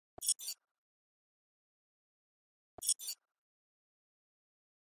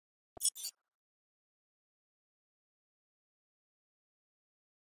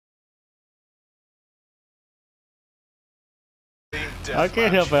I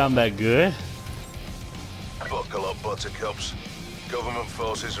can't help it, I'm that good. Buckle up, buttercups. Government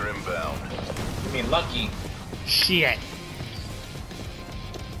forces are inbound. You mean lucky? Shit.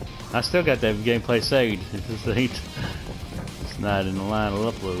 I still got that gameplay saved. It's not in the line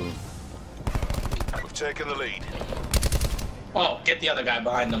of upload. We've taken the lead. Oh, get the other guy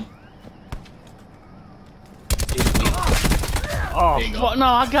behind them. Oh, no,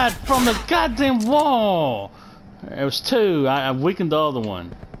 I got from the goddamn wall. It was two. I weakened the other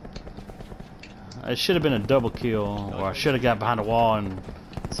one. It should have been a double kill, or I should have got behind the wall and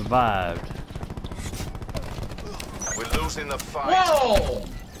survived. We're losing the fight. Whoa!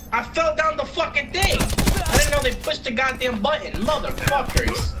 I fell down the fucking thing. I didn't know they pushed the goddamn button,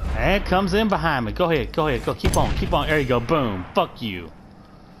 motherfuckers. And it comes in behind me. Go ahead, go. Keep on. There you go. Boom. Fuck you.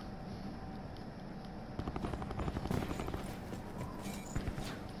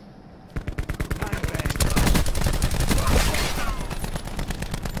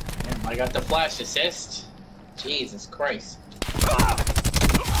 I got the flash assist. Jesus Christ.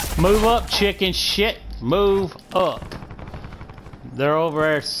 Move up, chicken shit. Move up. They're over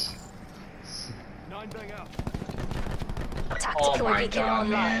there. Oh my god,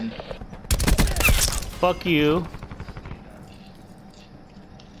 man. Fuck you.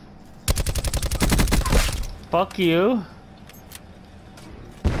 Fuck you.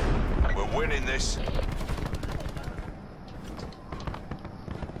 We're winning this.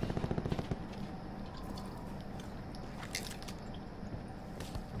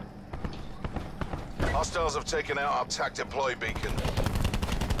 Hostiles have taken out our TAC deploy beacon.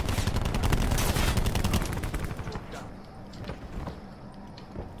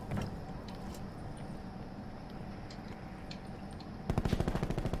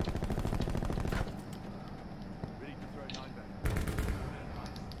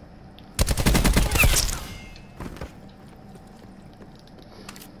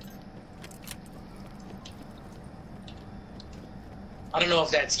 I don't know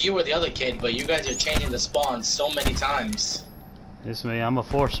if that's you or the other kid, but you guys are changing the spawns so many times. It's me, I'm a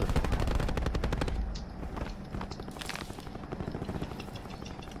forcer.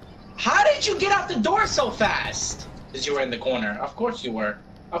 How did you get out the door so fast? Because you were in the corner. Of course you were.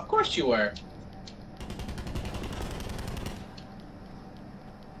 Of course you were.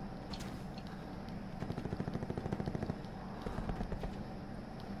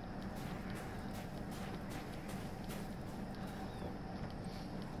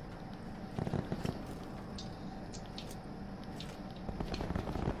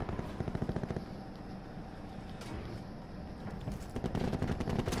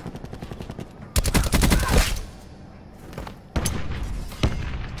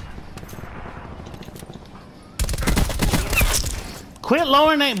 Quit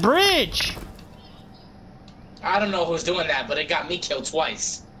lowering that bridge! I don't know who's doing that, but it got me killed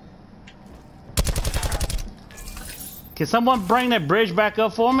twice. Can someone bring that bridge back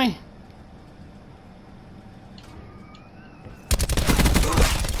up for me?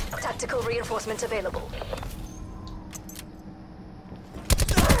 Tactical reinforcement available.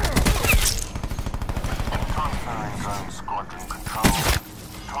 Transferring drone squadron control.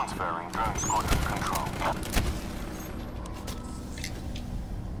 Transferring drone squadron control.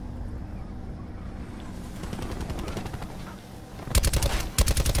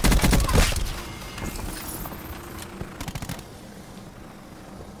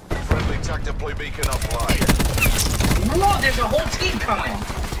 Friendly TAC deploy beacon offline. Whoa, there's a whole team coming.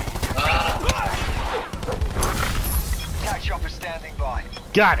 Attack chopper standing by.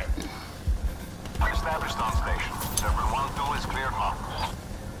 Got it. Established on station. Server 1-2 is cleared hot.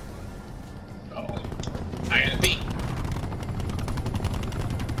 Oh, I gotta beat.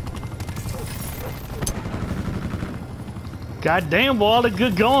 Goddamn, Wally,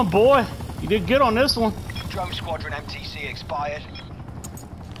 good going, boy. You did good on this one. Drone squadron MTC expired.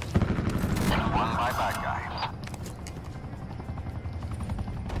 One by bad guy.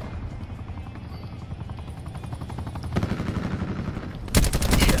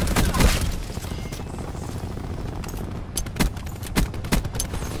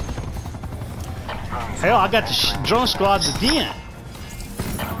 Hell, I got the drone squads again.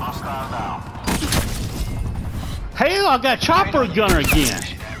 Hostile down. Hell, I got chopper gunner again.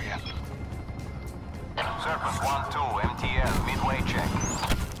 Serpent 1-2 MTL midway check.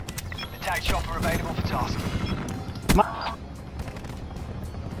 Attack chopper available for task. My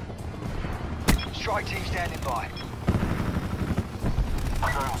Strike team standing by.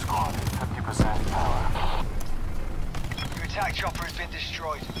 Drone squad 50% power. Your attack chopper has been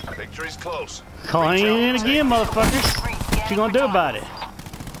destroyed. Victory's close. calling in again, motherfuckers. What you gonna do about it?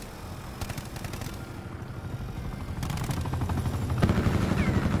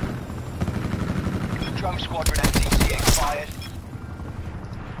 Drum Squadron MTC expired.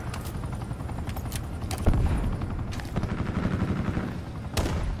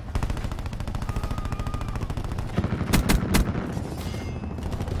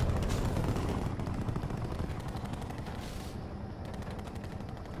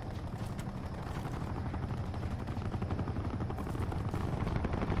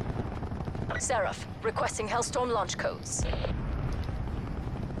 Seraph, requesting Hellstorm launch codes.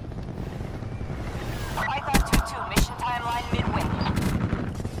 Python 2-2, mission timeline midway.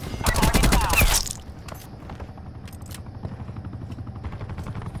 Target down.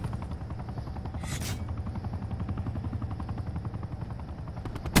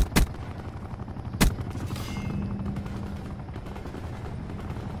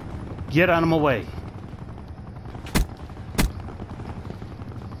 Get out of my way.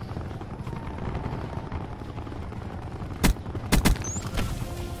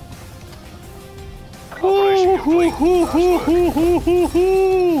 Operation complete.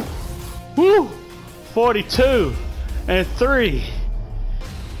 Woo! 42 and 3.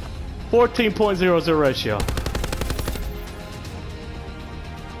 14.00 ratio.